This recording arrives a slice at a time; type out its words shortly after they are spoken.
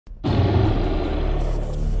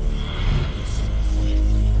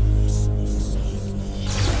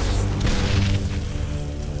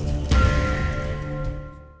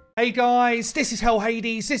Hey guys, this is Hell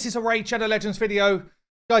Hades. This is a Raid Shadow Legends video.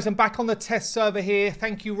 Guys, I'm back on the test server here.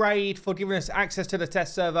 Thank you, Raid, for giving us access to the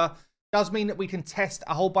test server. Does mean that we can test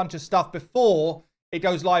a whole bunch of stuff before it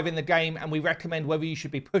goes live in the game, and we recommend whether you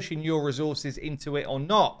should be pushing your resources into it or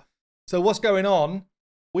not. So what's going on?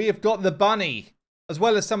 We have got the bunny, as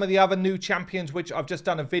well as some of the other new champions, which I've just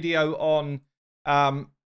done a video on,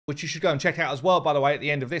 which you should go and check out as well, by the way, at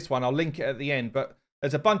the end of this one. I'll link it at the end. But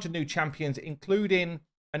there's a bunch of new champions, including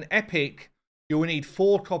an epic you will need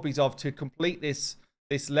 4 copies of to complete this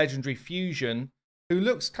legendary fusion, who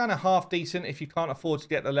looks kind of half decent. If you can't afford to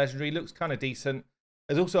get the legendary, looks kind of decent.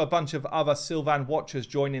 There's also a bunch of other Sylvan Watchers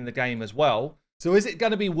joining the game as well. So is it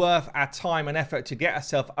going to be worth our time and effort to get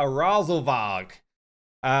ourselves a Razelvarg?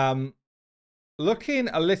 Looking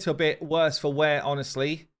a little bit worse for wear,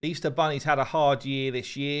 honestly. The Easter Bunny's had a hard year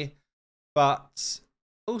this year, but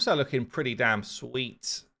also looking pretty damn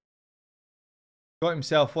sweet. Got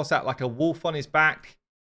himself, what's that, like a wolf on his back.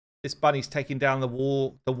 This bunny's taking down the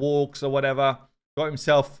wargs or whatever. Got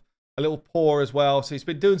himself a little paw as well. So he's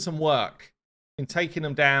been doing some work. Been taking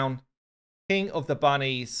them down. King of the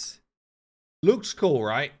bunnies. Looks cool,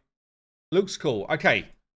 right? Looks cool. Okay.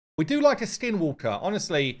 We do like a Skinwalker.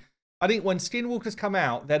 Honestly, I think when Skinwalkers come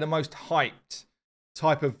out, they're the most hyped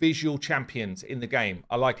type of visual champions in the game.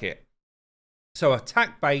 I like it. So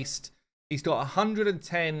attack-based. He's got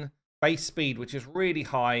 110 base speed, which is really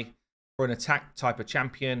high for an attack type of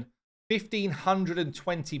champion.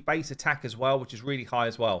 1520 base attack as well, which is really high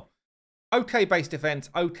as well. Okay base defense,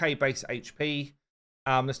 okay base HP.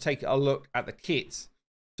 Let's take a look at the kit.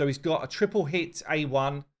 So he's got a triple hit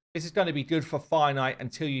A1. This is going to be good for Fire Knight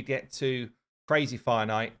until you get to Crazy Fire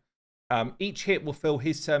Knight. Each hit will fill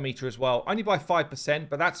his turn meter as well, only by 5%,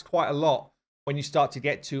 but that's quite a lot when you start to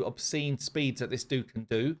get to obscene speeds that this dude can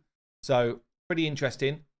do. So pretty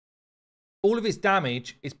interesting. All of his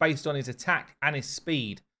damage is based on his attack and his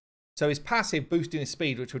speed. So his passive, boosting his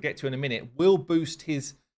speed, which we'll get to in a minute, will boost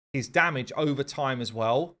his damage over time as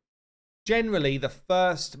well. Generally, the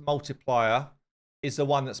first multiplier is the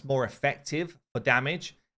one that's more effective for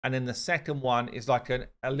damage. And then the second one is like a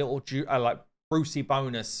little like Brucey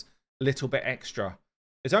bonus, a little bit extra.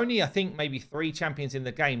 There's only, I think, maybe 3 champions in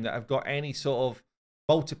the game that have got any sort of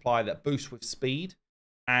multiplier that boosts with speed.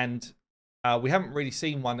 And we haven't really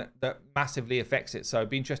seen one that massively affects it. So it'd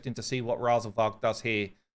be interesting to see what Razelvarg does here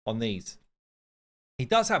on these. He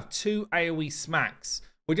does have 2 AoE smacks.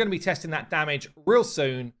 We're going to be testing that damage real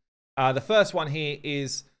soon. The first one here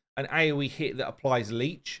is an AoE hit that applies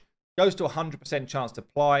leech. Goes to 100% chance to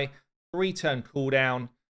apply. 3-turn cooldown.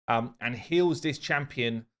 And heals this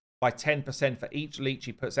champion by 10% for each leech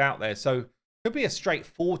he puts out there. So could be a straight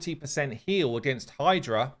 40% heal against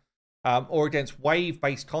Hydra. Or against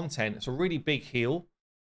wave-based content. It's a really big heal.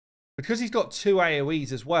 Because he's got 2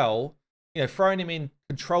 AoEs as well, you know, throwing him in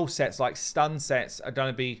control sets like stun sets are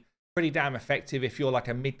going to be pretty damn effective if you're like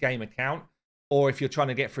a mid-game account, or if you're trying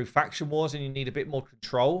to get through faction wars and you need a bit more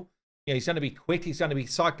control. You know, he's going to be quick. He's going to be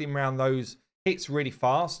cycling around those hits really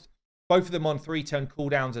fast. Both of them on 3-turn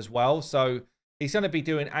cooldowns as well. So he's going to be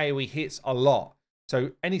doing AoE hits a lot. So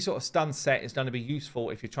any sort of stun set is going to be useful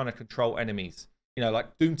if you're trying to control enemies. You know,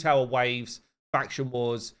 like Doom Tower waves, faction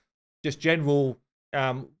wars, just general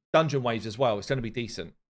dungeon waves as well. It's going to be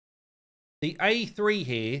decent. The A3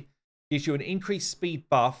 here gives you an increased speed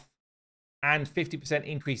buff and 50%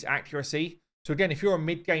 increased accuracy. So again, if you're a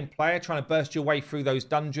mid-game player trying to burst your way through those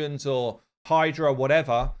dungeons or Hydra or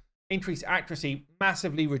whatever, increased accuracy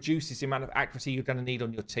massively reduces the amount of accuracy you're going to need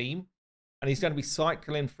on your team. And he's going to be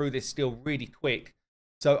cycling through this still really quick.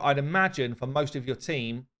 So I'd imagine for most of your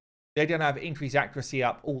team, they're going to have increased accuracy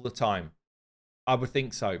up all the time. I would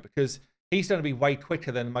think so, because he's going to be way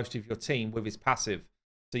quicker than most of your team with his passive.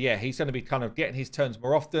 So yeah, he's going to be kind of getting his turns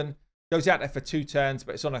more often. Goes out there for 2 turns,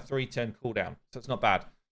 but it's on a 3-turn cooldown. So it's not bad.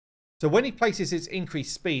 So when he places his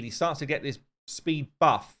increased speed, he starts to get this speed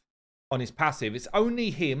buff on his passive. It's only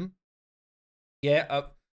him. Yeah,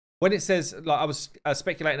 when it says, like I was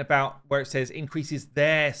speculating about where it says increases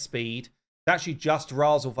their speed, it's actually just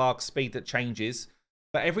Razelvarg's speed that changes.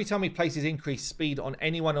 But every time he places increased speed on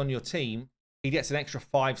anyone on your team, he gets an extra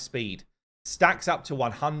 5 speed. Stacks up to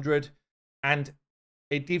 100. And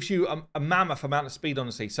it gives you a mammoth amount of speed,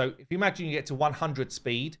 honestly. So if you imagine you get to 100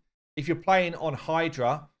 speed, if you're playing on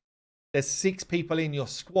Hydra, there's 6 people in your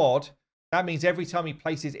squad. That means every time he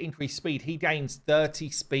places increased speed, he gains 30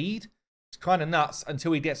 speed. It's kind of nuts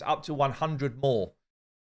until he gets up to 100 more.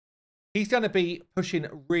 He's going to be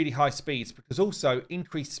pushing really high speeds because also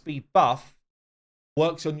increased speed buff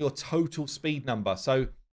works on your total speed number. So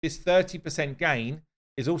this 30% gain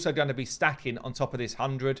is also going to be stacking on top of this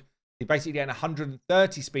 100. You're basically getting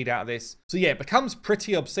 130 speed out of this. So yeah, it becomes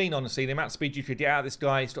pretty obscene, honestly, the amount of speed you could get out of this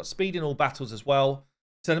guy. He's got speed in all battles as well.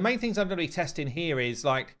 So the main things I'm going to be testing here is,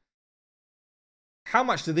 like, how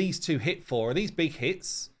much do these two hit for? Are these big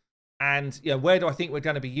hits? And, you know, where do I think we're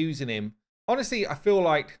going to be using him? Honestly, I feel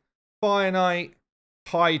like Fire Knight,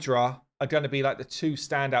 Hydra are going to be like the two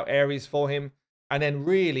standout areas for him. And then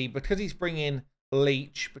really, because he's bringing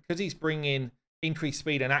Leech, because he's bringing increased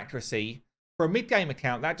speed and accuracy, for a mid-game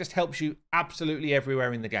account, that just helps you absolutely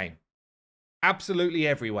everywhere in the game. Absolutely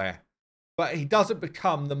everywhere. But he doesn't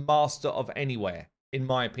become the master of anywhere, in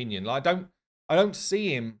my opinion. Like, I don't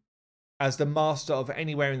see him as the master of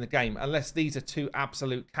anywhere in the game, unless these are two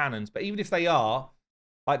absolute cannons. But even if they are,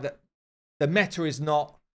 like, the meta is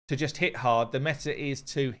not to just hit hard. The meta is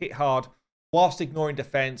to hit hard whilst ignoring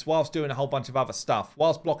defense, whilst doing a whole bunch of other stuff,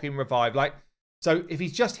 whilst blocking revive. Like, so if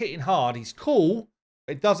he's just hitting hard, he's cool.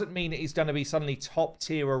 It doesn't mean that he's going to be suddenly top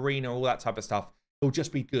tier arena, all that type of stuff. He'll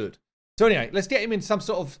just be good. So anyway, let's get him in some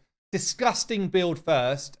sort of disgusting build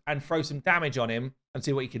first and throw some damage on him and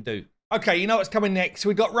see what he can do. Okay, you know what's coming next.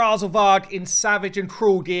 We've got Razelvarg in Savage and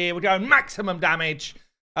Cruel gear. We're going maximum damage.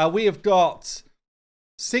 We have got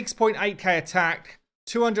 6.8k attack,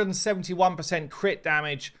 271% crit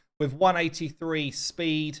damage with 183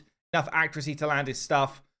 speed, enough accuracy to land his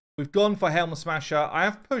stuff. We've gone for Helm Smasher. I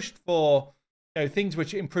have pushed for, you know, things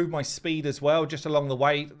which improve my speed as well, just along the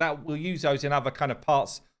way. That we'll use those in other kind of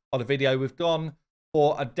parts of the video. We've gone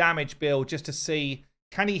for a damage build just to see,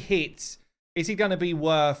 can he hit? Is he going to be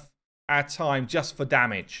worth our time just for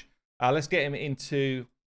damage? Let's get him into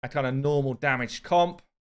a kind of normal damage comp.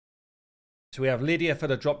 So we have Lydia for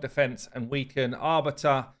the drop defense and weaken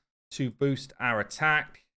Arbiter to boost our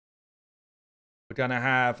attack. We're going to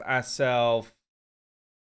have ourselves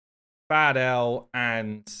Bad L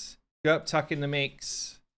and Gerptuck in the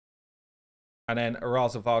mix. And then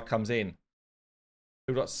Razelvarg comes in.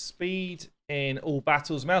 We've got speed in all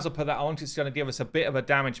battles. May as well put that on, because it's going to give us a bit of a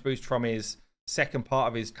damage boost from his second part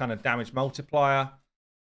of his kind of damage multiplier.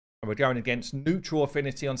 And we're going against neutral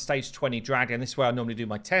affinity on stage 20 Dragon. This is where I normally do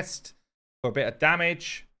my test for a bit of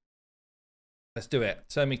damage. Let's do it.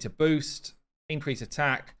 Turn me to boost, increase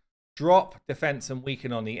attack, drop defense and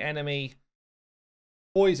weaken on the enemy,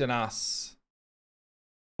 poison us,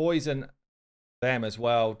 poison them as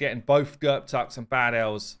well, getting both Gerptucks and Bad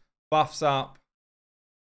L's buffs up.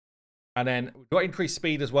 And then we've got increased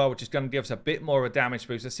speed as well, which is going to give us a bit more of a damage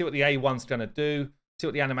boost. Let's see what the A1's going to do. See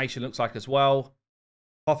what the animation looks like as well.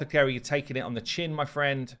 Apothecary, you're taking it on the chin, my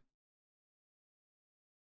friend.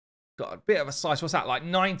 Got a bit of a slice. What's that? Like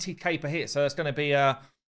 90k per hit. So that's going to be a,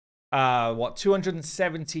 what,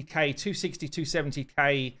 270k, 260,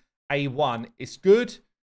 270k A1. It's good.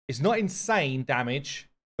 It's not insane damage,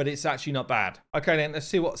 but it's actually not bad. Okay, then let's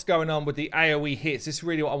see what's going on with the AoE hits. This is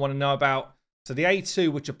really what I want to know about. So the A2,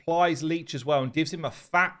 which applies Leech as well and gives him a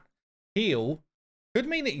fat heal, could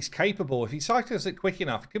mean that he's capable. If he cycles it quick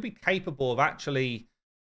enough, he could be capable of actually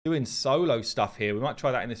doing solo stuff here. We might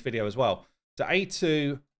try that in this video as well. So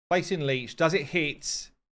A2, placing Leech. Does it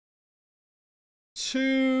hit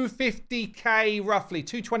 250k roughly?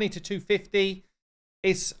 220 to 250.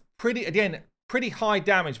 It's pretty, again, pretty high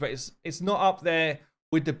damage, but it's not up there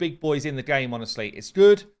with the big boys in the game, honestly. It's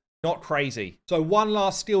good. Not crazy. So one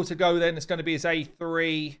last skill to go then. It's going to be his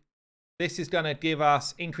A3. This is going to give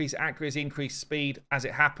us increased accuracy, increased speed as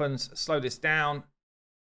it happens. Slow this down.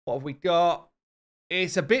 What have we got?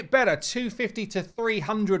 It's a bit better. 250 to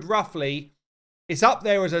 300 roughly. It's up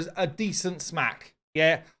there as a decent smack.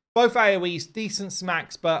 Yeah, both AoEs, decent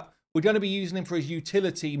smacks, but we're going to be using him for his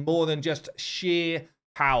utility more than just sheer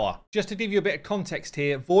power. Just to give you a bit of context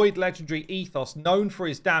here, Void Legendary Ethos, known for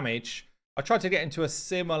his damage. I tried to get into a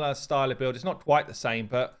similar style of build. It's not quite the same,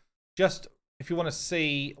 but just if you want to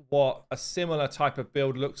see what a similar type of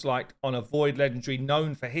build looks like on a Void Legendary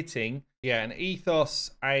known for hitting. Yeah, an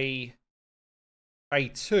Ethos A2,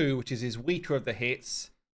 which is his weaker of the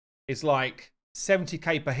hits, is like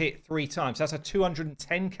 70k per hit 3 times. That's a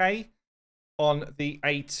 210k on the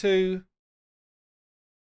A2.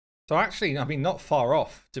 So actually, I mean, not far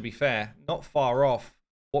off, to be fair. Not far off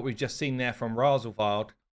what we've just seen there from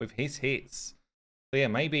Razelvarg with his hits. So yeah,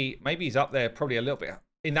 maybe he's up there probably a little bit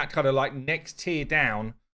in that kind of like next tier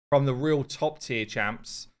down from the real top tier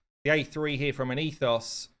champs. The A3 here from an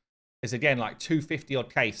Ethos is again like 250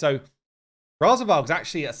 odd K. So Razelvarg's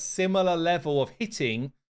actually a similar level of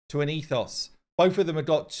hitting to an Ethos. Both of them have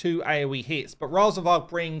got 2 AoE hits, but Razelvarg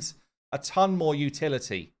brings a ton more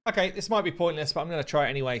utility. Okay, this might be pointless, but I'm going to try it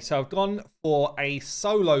anyway. So I've gone for a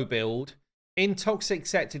solo build in Toxic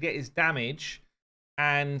Set to get his damage.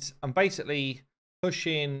 And I'm basically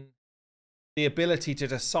pushing the ability to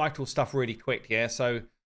just cycle stuff really quick, yeah? So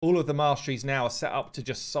all of the masteries now are set up to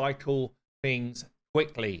just cycle things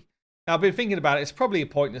quickly. Now, I've been thinking about it. It's probably a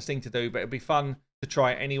pointless thing to do, but it'd be fun to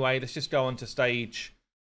try it anyway. Let's just go on to stage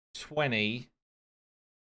 20.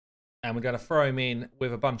 And we're going to throw him in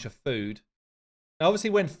with a bunch of food. Now, obviously,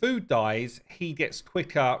 when food dies, he gets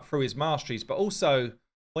quicker through his masteries. But also,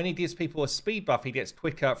 when he gives people a speed buff, he gets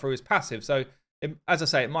quicker through his passive. So, as I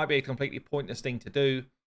say, it might be a completely pointless thing to do.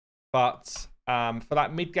 But for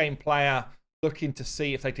that mid-game player looking to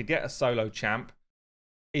see if they could get a solo champ,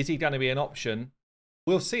 is he going to be an option?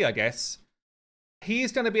 We'll see, I guess. He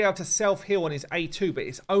is going to be able to self-heal on his A2, but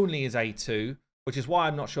it's only his A2, which is why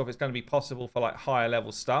I'm not sure if it's going to be possible for like higher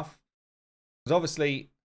level stuff. Because obviously,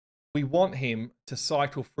 we want him to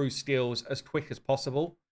cycle through skills as quick as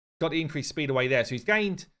possible. Got the increased speed away there. So he's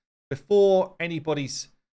gained, before anybody's,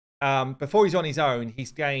 before he's on his own,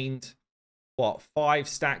 he's gained, what, 5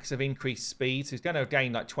 stacks of increased speed. So he's going to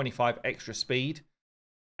gain like 25 extra speed.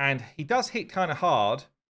 And he does hit kind of hard.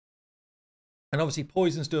 And obviously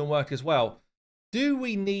poison's doing work as well. Do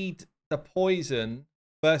we need the poison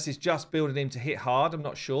versus just building him to hit hard? I'm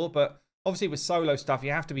not sure. But obviously with solo stuff,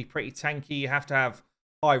 you have to be pretty tanky. You have to have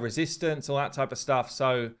high resistance, all that type of stuff.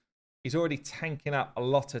 So he's already tanking up a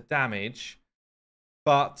lot of damage.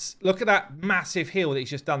 But look at that massive heal that he's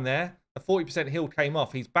just done there. The 40% heal came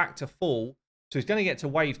off. He's back to full. So he's going to get to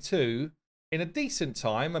wave 2 in a decent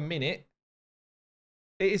time, a minute.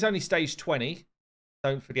 It is only stage 20,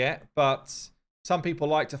 don't forget. But some people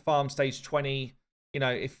like to farm stage 20, you know,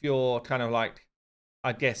 if you're kind of like,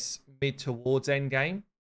 I guess, mid towards end game.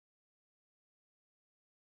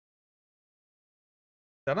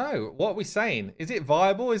 Don't know. What are we saying? Is it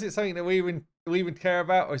viable? Is it something that we even care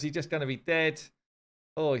about? Or is he just going to be dead?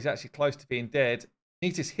 Oh, he's actually close to being dead.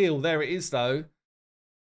 Needs his heal. There it is, though.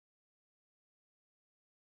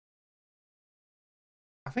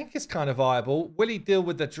 I think it's kind of viable. Will he deal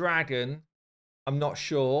with the dragon? I'm not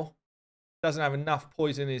sure. Doesn't have enough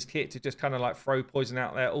poison in his kit to just kind of like throw poison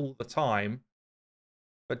out there all the time.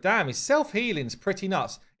 But damn, his self-healing's pretty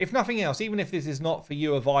nuts. If nothing else, even if this is not for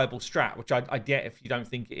you a viable strat, which I get if you don't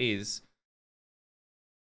think it is,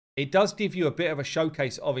 it does give you a bit of a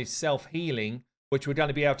showcase of his self-healing, which we're going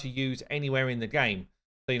to be able to use anywhere in the game.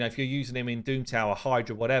 So, you know, if you're using him in Doom Tower,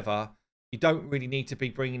 Hydra, whatever, you don't really need to be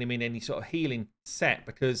bringing him in any sort of healing set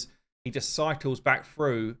because he just cycles back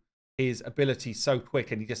through his ability so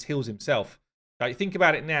quick and he just heals himself. Like, think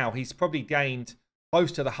about it now. He's probably gained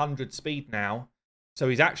close to the 100 speed now. So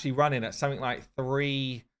he's actually running at something like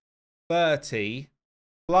 330.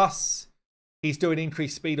 Plus, he's doing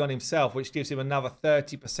increased speed on himself, which gives him another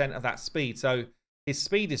 30% of that speed. So his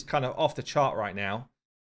speed is kind of off the chart right now,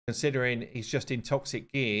 considering he's just in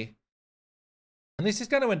toxic gear. And this is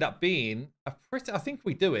going to end up being a pretty... I think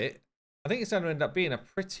we do it. I think it's going to end up being a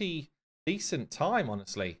pretty decent time,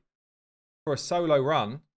 honestly, for a solo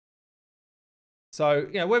run. So,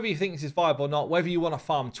 you know, whether you think this is viable or not, whether you want to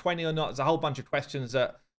farm 20 or not, there's a whole bunch of questions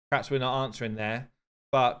that perhaps we're not answering there.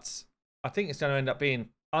 But I think it's going to end up being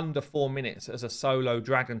under 4 minutes as a solo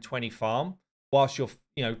Dragon 20 farm, whilst you're,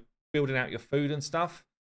 you know, building out your food and stuff,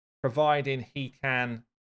 providing he can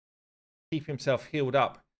keep himself healed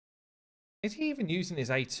up. Is he even using his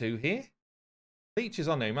A2 here? Features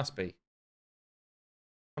on there, he must be.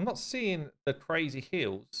 I'm not seeing the crazy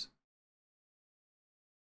heals.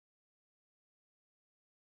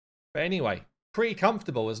 But anyway, pretty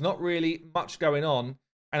comfortable. There's not really much going on.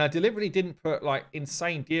 And I deliberately didn't put like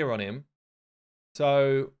insane gear on him.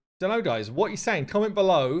 So, don't know, guys. What are you saying? Comment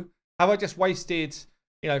below. Have I just wasted,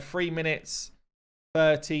 you know, 3 minutes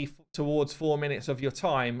 30 towards 4 minutes of your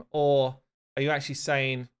time? Or are you actually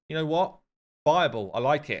saying, you know what? Viable. I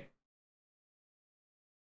like it.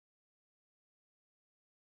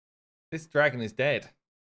 This dragon is dead.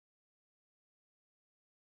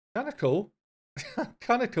 Kind of cool.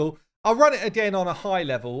 Kind of cool. I'll run it again on a high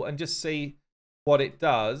level and just see what it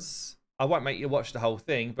does. I won't make you watch the whole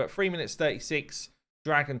thing, but 3 minutes 36,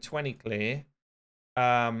 Dragon 20 clear.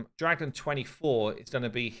 Dragon 24 is going to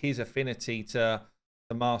be his affinity to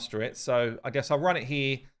master it. So I guess I'll run it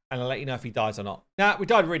here and I'll let you know if he dies or not. Now, we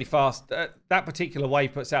died really fast. That particular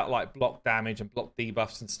wave puts out like block damage and block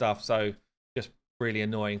debuffs and stuff. So just really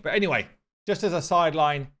annoying. But anyway, just as a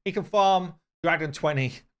sideline, he can farm Dragon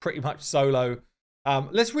 20 pretty much solo.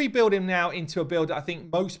 Let's rebuild him now into a build that I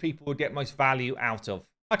think most people would get most value out of.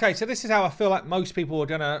 Okay, so this is how I feel like most people are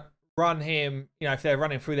going to run him, you know, if they're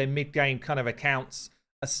running through their mid-game kind of accounts.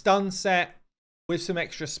 A stun set with some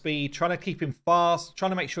extra speed, trying to keep him fast,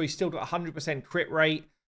 trying to make sure he's still got 100% crit rate.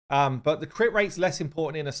 But the crit rate's less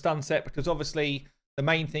important in a stun set because obviously The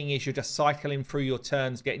main thing is you're just cycling through your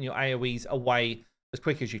turns, getting your AoEs away as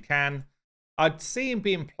quick as you can. I'd see him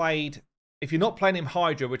being played, if you're not playing him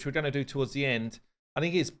Hydra, which we're going to do towards the end, I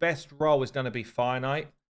think his best role is going to be Fire Knight.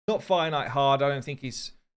 Not Fire Knight hard, I don't think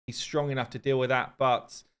he's strong enough to deal with that,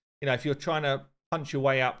 but you know, if you're trying to punch your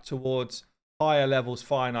way up towards higher levels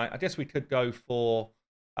Fire Knight, I guess we could go for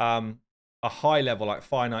a high level like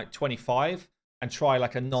Fire Knight 25 and try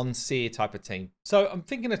like a non-seer type of team. So I'm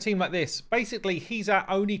thinking a team like this. Basically, he's our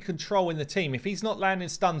only control in the team. If he's not landing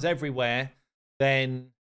stuns everywhere, then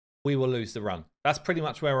we will lose the run. That's pretty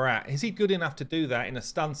much where we're at. Is he good enough to do that in a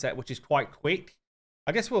stun set, which is quite quick?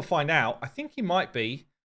 I guess we'll find out. I think he might be.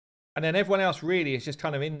 And then everyone else really is just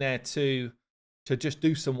kind of in there to just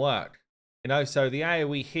do some work. You know, so the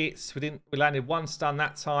AoE hits. We landed 1 stun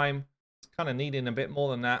that time. It's kind of needing a bit more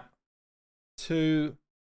than that. 2.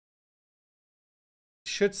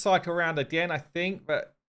 Should cycle around again, I think,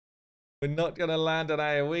 but we're not going to land an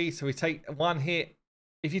AoE. So we take 1 hit.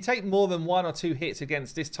 If you take more than 1 or 2 hits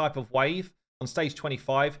against this type of wave on stage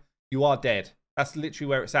 25, you are dead. That's literally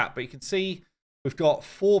where it's at. But you can see we've got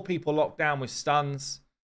 4 people locked down with stuns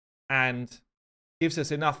and gives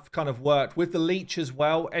us enough kind of work. With the leech as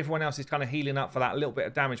well, everyone else is kind of healing up for that little bit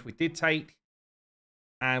of damage we did take.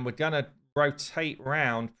 And we're going to rotate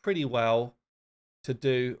round pretty well to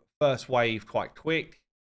do first wave quite quick.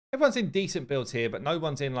 Everyone's in decent builds here, but no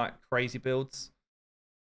one's in like crazy builds.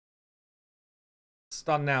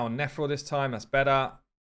 Stun now on Nephril this time. That's better.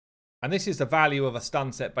 And this is the value of a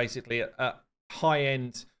stun set, basically, at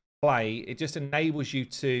high-end play. It just enables you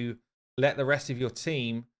to let the rest of your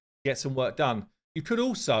team get some work done. You could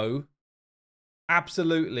also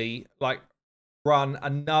absolutely, like, run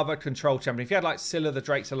another control champion. If you had, like, Scylla the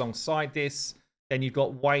Drakes alongside this, then you've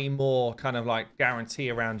got way more kind of, like, guarantee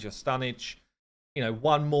around your stunnage. You know,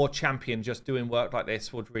 1 more champion just doing work like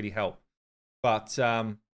this would really help. But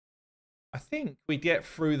I think we get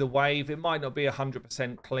through the wave. It might not be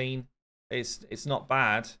 100% clean. It's not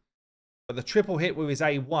bad. But the triple hit with his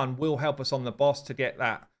A1 will help us on the boss to get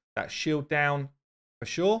that shield down for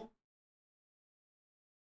sure.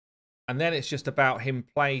 And then it's just about him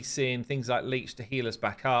placing things like leech to heal us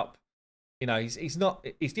back up. You know, he's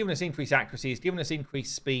given us increased accuracy. He's given us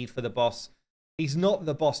increased speed for the boss. He's not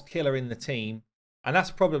the boss killer in the team. And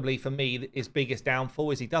that's probably, for me, his biggest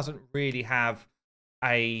downfall, is he doesn't really have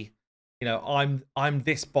a... You know, I'm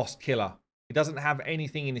this boss killer. He doesn't have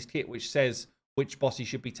anything in his kit which says which boss he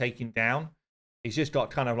should be taking down. He's just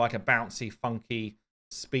got kind of like a bouncy, funky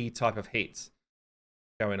speed type of hit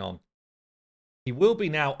going on. He will be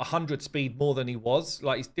now 100 speed more than he was.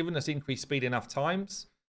 Like, he's given us increased speed enough times.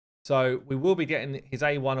 So we will be getting his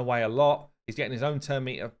A1 away a lot. He's getting his own turn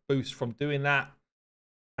meter boost from doing that.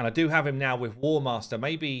 And I do have him now with War Master.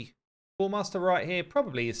 Maybe War Master right here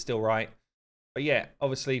probably is still right. But yeah,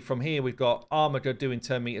 obviously from here we've got Armager doing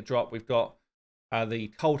turn meter drop. We've got the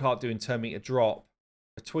Cold Heart doing turn meter drop.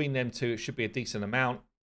 Between them two, it should be a decent amount.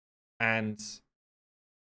 And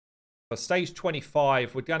for stage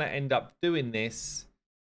 25, we're going to end up doing this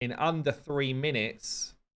in under 3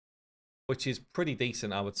 minutes, which is pretty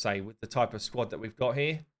decent, I would say, with the type of squad that we've got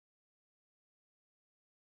here.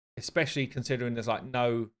 Especially considering there's like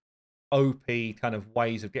no OP kind of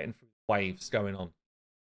ways of getting through waves going on.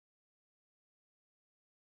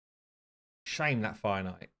 Shame that Fire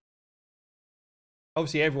Knight.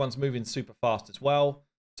 Obviously, everyone's moving super fast as well.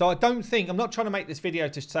 So I don't think... I'm not trying to make this video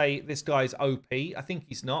to say this guy's OP. I think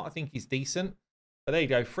he's not. I think he's decent. But there you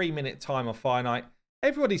go. 3-minute time on Fire Knight.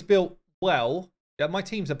 Everybody's built well. Yeah, my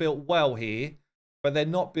teams are built well here. But they're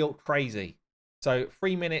not built crazy. So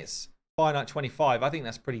 3 minutes, Fire Knight 25. I think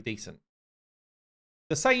that's pretty decent.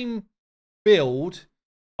 The same build,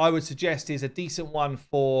 I would suggest, is a decent one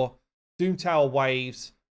for Doom Tower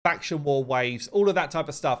waves, Faction War waves, all of that type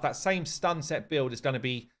of stuff. That same stun set build is going to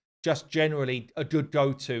be just generally a good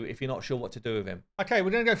go-to if you're not sure what to do with him. Okay, we're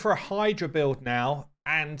going to go for a Hydra build now.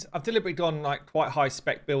 And I've deliberately gone like quite high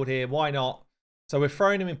spec build here. Why not? So we're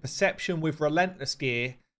throwing him in Perception with Relentless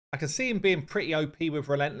gear. I can see him being pretty OP with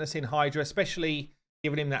Relentless in Hydra, especially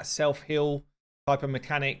giving him that self-heal type of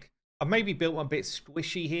mechanic. I've maybe built one a bit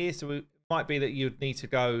squishy here, so it might be that you'd need to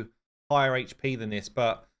go higher HP than this,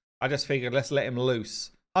 but I just figured let's let him loose.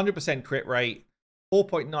 100% crit rate,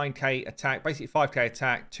 4.9k attack, basically 5k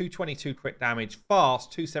attack, 222 crit damage, fast,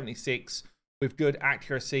 276 with good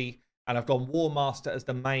accuracy. And I've gone War Master as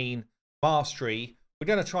the main mastery. We're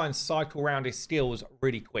going to try and cycle around his skills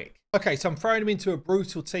really quick. Okay, so I'm throwing him into a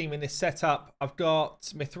brutal team in this setup. I've got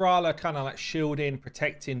Mithrala kind of like shielding,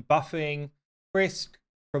 protecting, buffing, Frisk,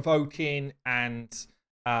 provoking, and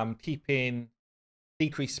keeping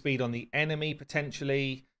decreased speed on the enemy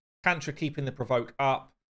potentially. Kantra keeping the provoke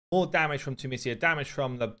up. More damage from Tunisia, damage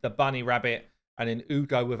from the bunny rabbit, and then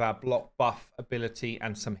Ugo with our block buff ability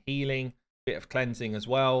and some healing. Bit of cleansing as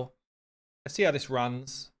well. Let's see how this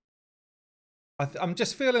runs. I'm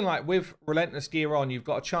just feeling like with Relentless Gear on, you've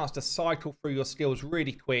got a chance to cycle through your skills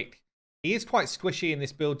really quick. He is quite squishy in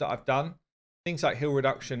this build that I've done. Things like heal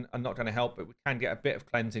reduction are not going to help, but we can get a bit of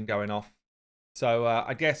cleansing going off. So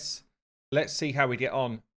I guess let's see how we get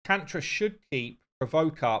on. Kantra should keep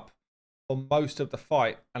provoke up for most of the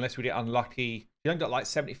fight, unless we get unlucky. You only got like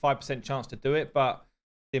 75% chance to do it, but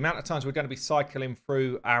the amount of times we're going to be cycling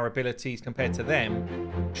through our abilities compared to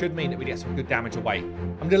them should mean that we get some good damage away.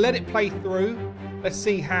 I'm going to let it play through. Let's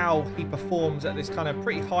see how he performs at this kind of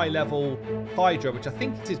pretty high level Hydra, which I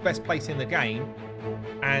think is his best place in the game.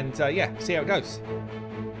 And yeah, see how it goes.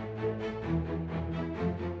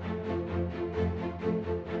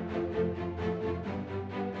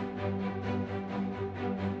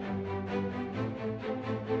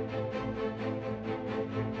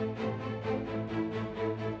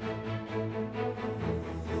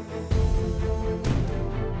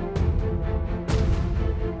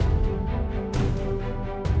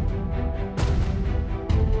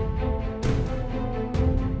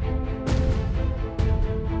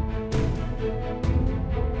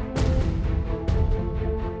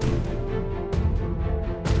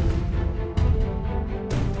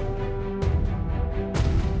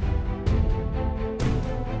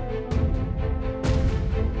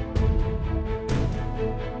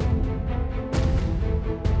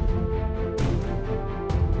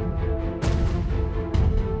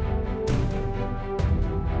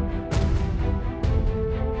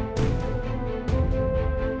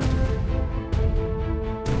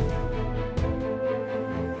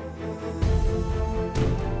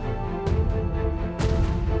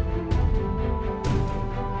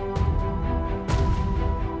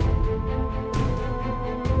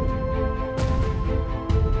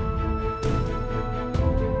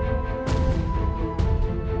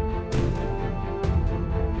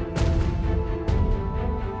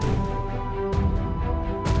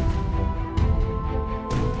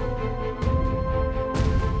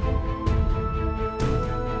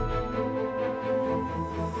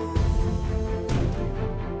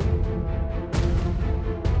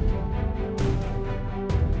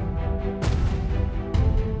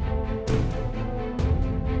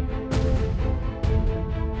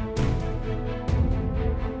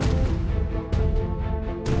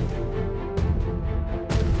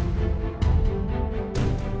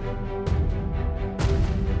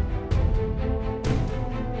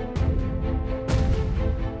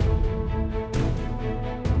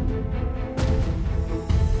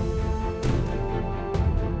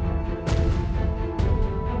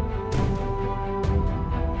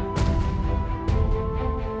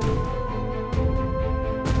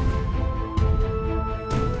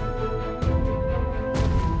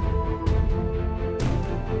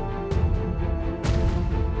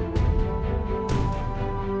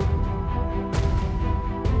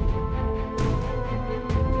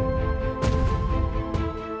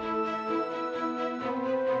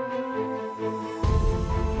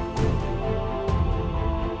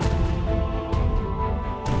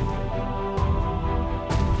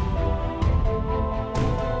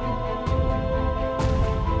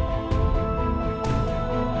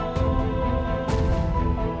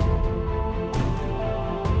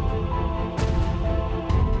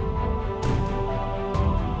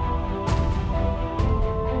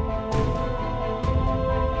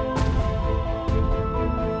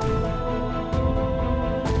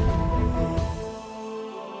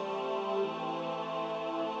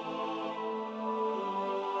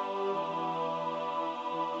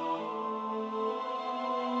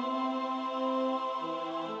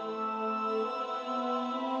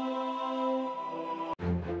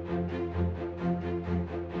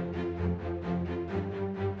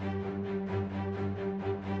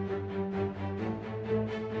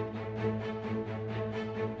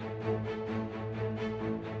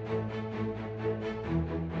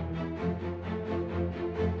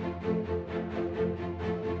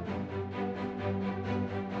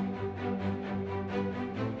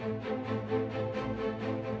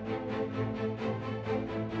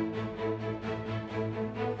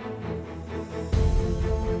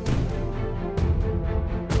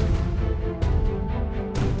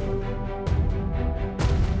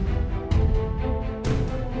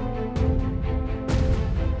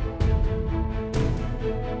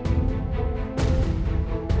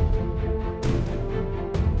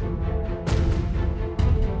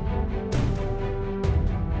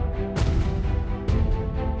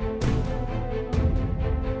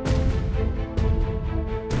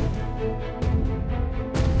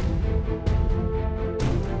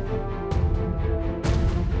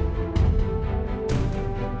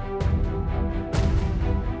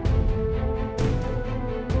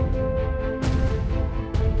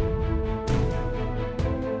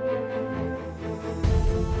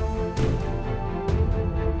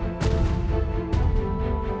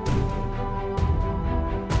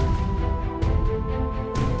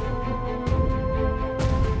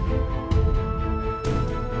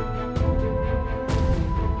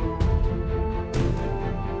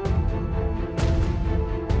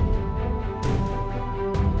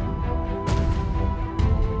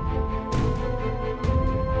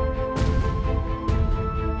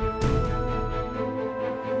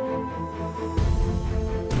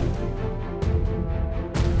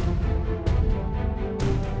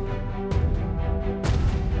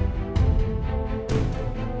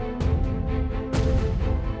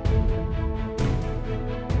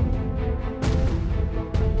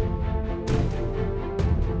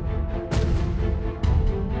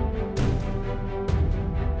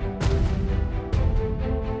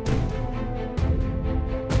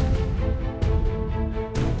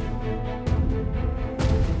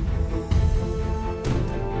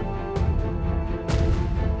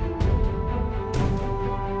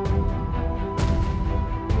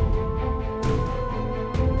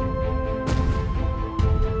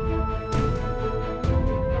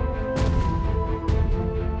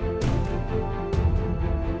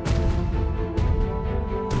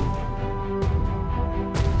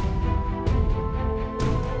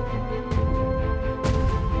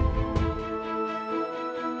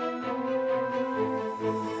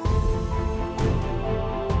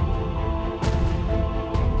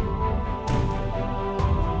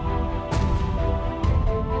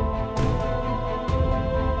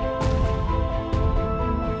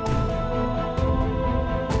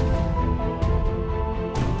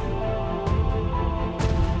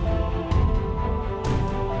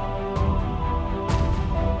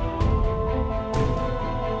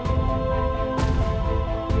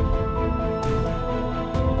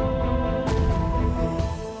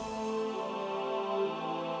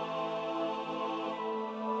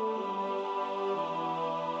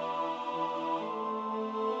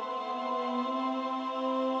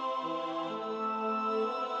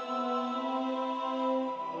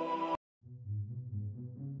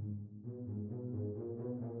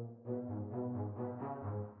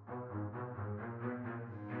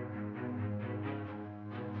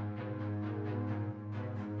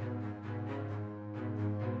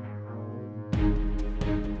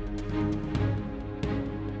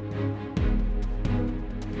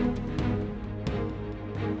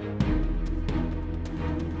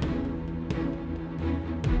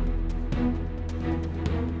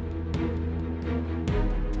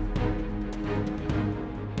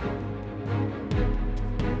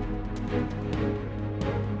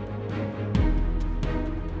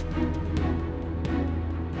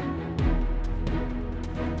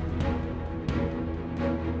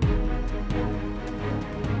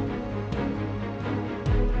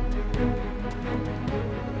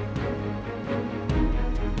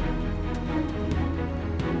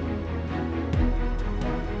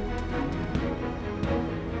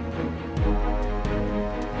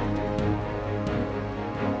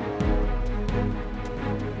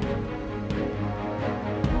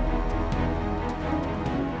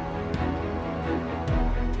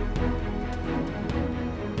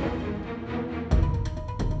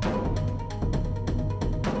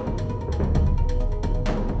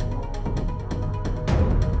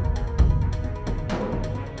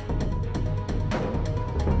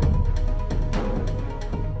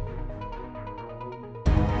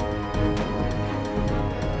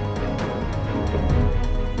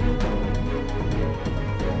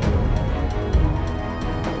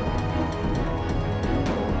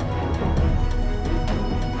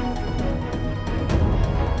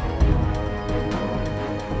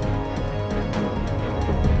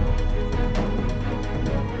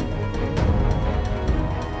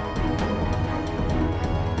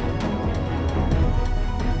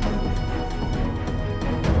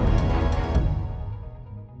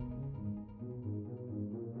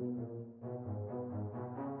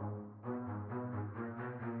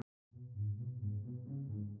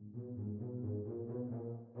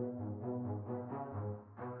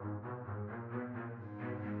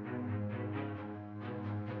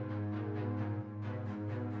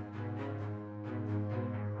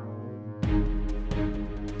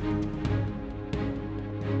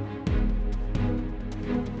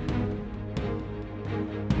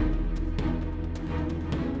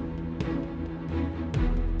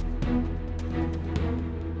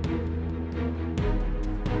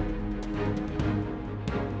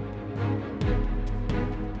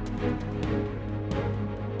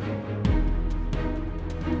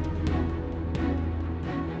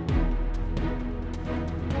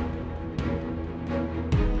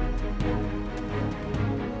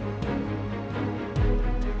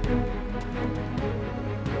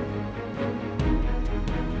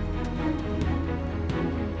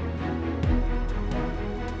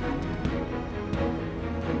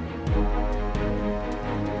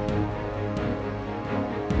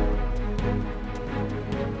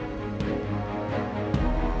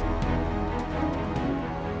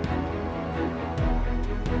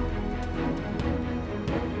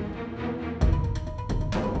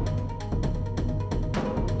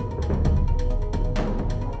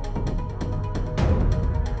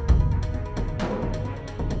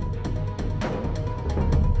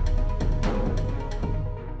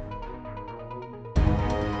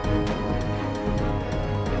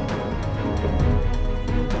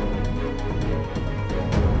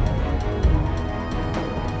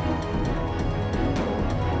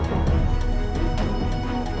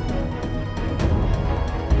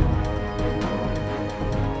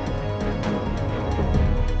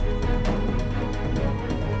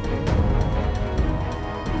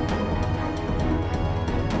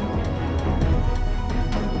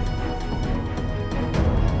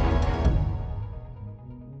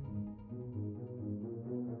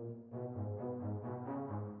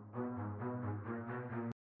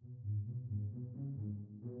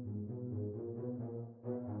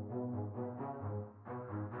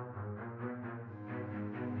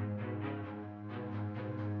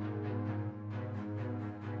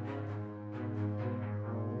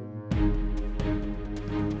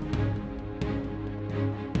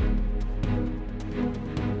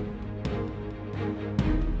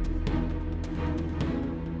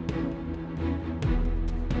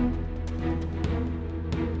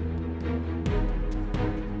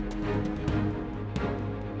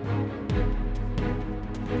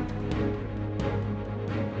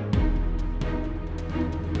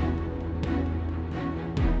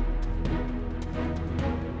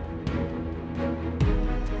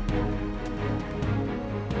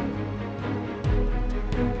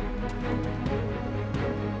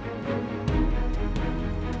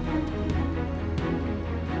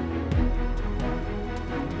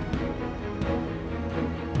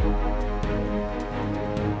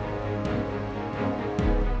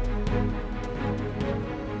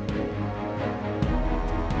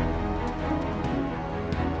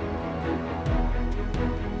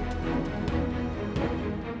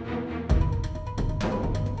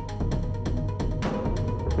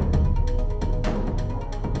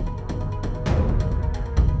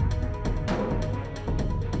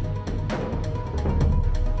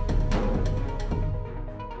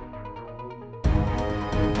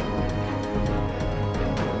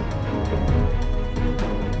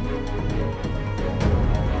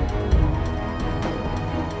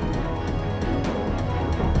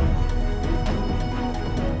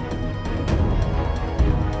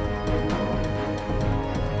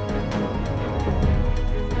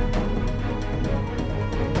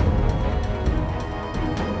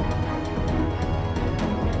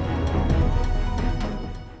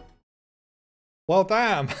 Well,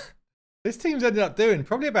 damn. This team's ended up doing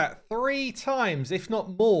probably about 3 times, if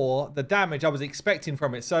not more, the damage I was expecting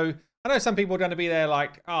from it. So I know some people are going to be there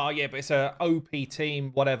like, oh, yeah, but it's a OP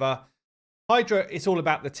team, whatever. Hydra, it's all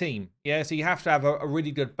about the team. Yeah, so you have to have a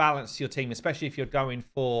really good balance to your team, especially if you're going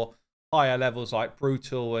for higher levels like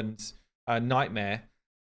Brutal and Nightmare.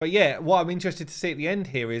 But yeah, what I'm interested to see at the end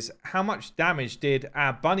here is how much damage did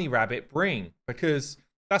our Bunny Rabbit bring? Because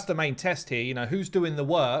that's the main test here. You know, who's doing the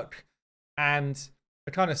work? And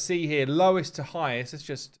I kind of see here, lowest to highest. Let's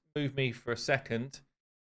just move me for a second.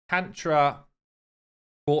 Tantra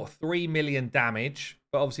bought 3 million damage,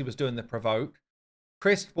 but obviously was doing the provoke.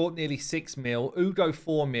 Chris bought nearly 6 mil. Ugo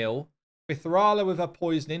 4 mil. Mithrala with her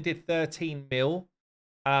poisoning did 13 mil.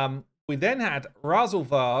 We then had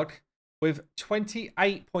Razelvarg with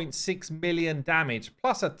 28.6 million damage,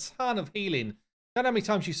 plus a ton of healing. Don't know how many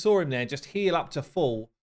times you saw him there, just heal up to full.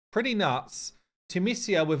 Pretty nuts.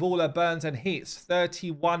 Timisia with all her burns and hits,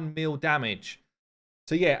 31 mil damage.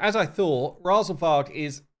 So yeah, as I thought, Razelvarg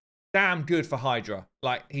is damn good for Hydra.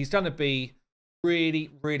 Like, he's going to be really,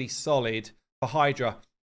 really solid for Hydra.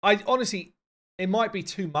 I honestly, it might be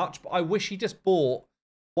too much, but I wish he just bought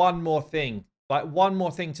one more thing. Like, one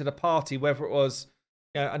more thing to the party, whether it was,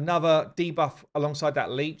 you know, another debuff alongside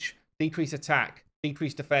that leech, decrease attack,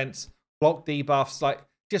 decrease defense, block debuffs, like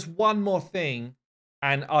just one more thing.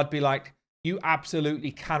 And I'd be like, you absolutely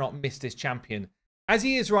cannot miss this champion. As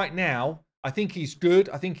he is right now, I think he's good.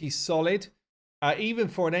 I think he's solid. Even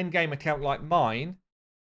for an endgame account like mine,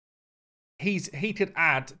 he could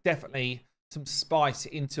add definitely some spice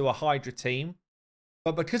into a Hydra team.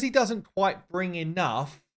 But because he doesn't quite bring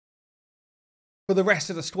enough for the rest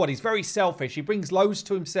of the squad, he's very selfish. He brings loads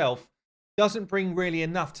to himself, doesn't bring really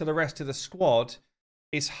enough to the rest of the squad.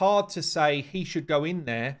 It's hard to say he should go in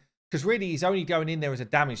there because really he's only going in there as a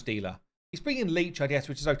damage dealer. He's bringing Leech, I guess,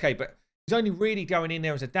 which is okay, but he's only really going in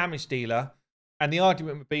there as a damage dealer. And the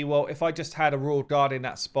argument would be, well, if I just had a Royal Guard in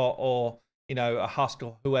that spot or, you know, a Husk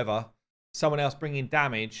or whoever, someone else bringing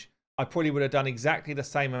damage, I probably would have done exactly the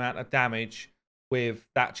same amount of damage with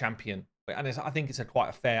that champion. And I think it's quite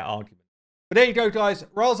a fair argument. But there you go, guys.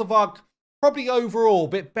 Razelvarg, probably overall a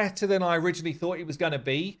bit better than I originally thought he was going to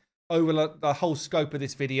be over the whole scope of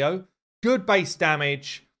this video. Good base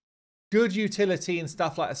damage. Good utility and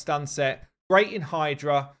stuff like a stun set. Great in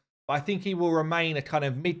Hydra. But I think he will remain a kind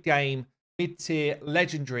of mid-game, mid-tier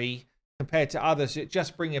legendary compared to others that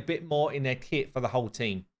just bring a bit more in their kit for the whole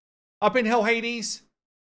team. I've been Hell Hades.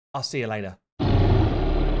 I'll see you later.